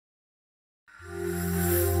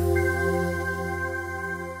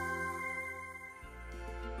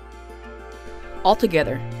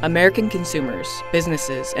Altogether, American consumers,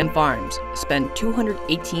 businesses, and farms spend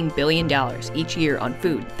 $218 billion each year on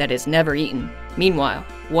food that is never eaten. Meanwhile,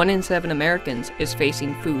 1 in 7 Americans is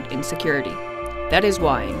facing food insecurity. That is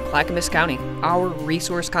why in Clackamas County, our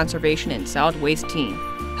Resource Conservation and Solid Waste team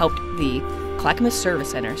helped the Clackamas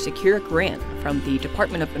Service Center secure a grant from the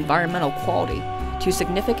Department of Environmental Quality to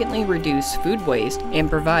significantly reduce food waste and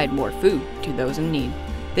provide more food to those in need.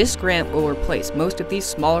 This grant will replace most of these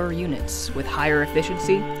smaller units with higher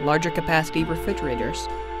efficiency, larger capacity refrigerators,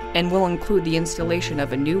 and will include the installation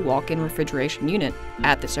of a new walk-in refrigeration unit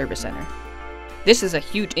at the service center. This is a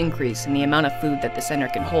huge increase in the amount of food that the center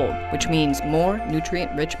can hold, which means more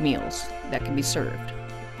nutrient-rich meals that can be served.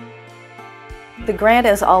 The grant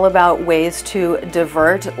is all about ways to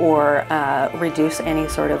divert or reduce any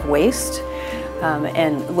sort of waste.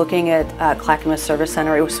 And looking at Clackamas Service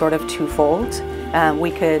Center, it was sort of twofold. We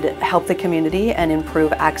could help the community and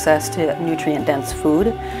improve access to nutrient-dense food,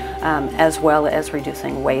 as well as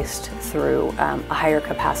reducing waste through a higher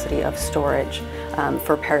capacity of storage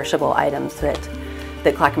for perishable items that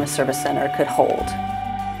the Clackamas Service Center could hold.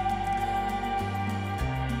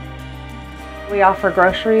 We offer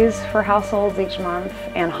groceries for households each month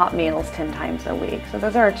and hot meals 10 times a week. So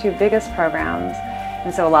those are our 2 biggest programs,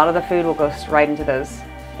 and so a lot of the food will go right into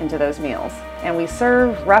those meals. And we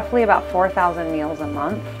serve roughly about 4,000 meals a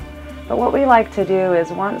month. But what we like to do is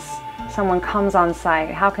once someone comes on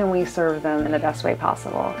site, how can we serve them in the best way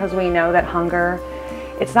possible? Because we know that hunger,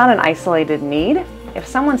 it's not an isolated need. If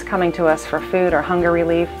someone's coming to us for food or hunger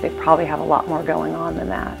relief, they probably have a lot more going on than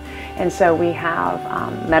that. And so we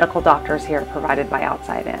have medical doctors here provided by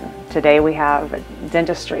Outside In. Today we have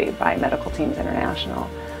dentistry by Medical Teams International.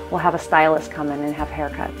 We'll have a stylist come in and have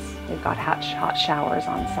haircuts. We've got hot showers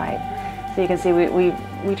on site. So you can see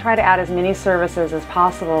we try to add as many services as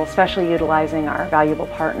possible, especially utilizing our valuable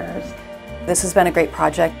partners. This has been a great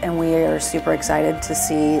project, and we are super excited to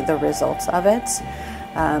see the results of it.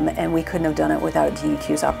 And we couldn't have done it without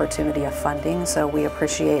DEQ's opportunity of funding, so we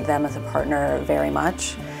appreciate them as a partner very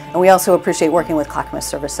much. And we also appreciate working with Clackamas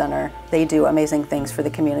Service Center. They do amazing things for the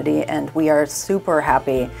community, and we are super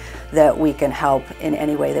happy that we can help in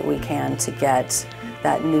any way that we can to get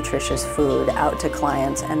that nutritious food out to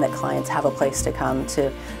clients, and that clients have a place to come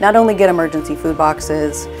to not only get emergency food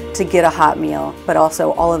boxes, to get a hot meal, but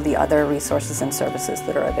also all of the other resources and services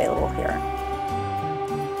that are available here.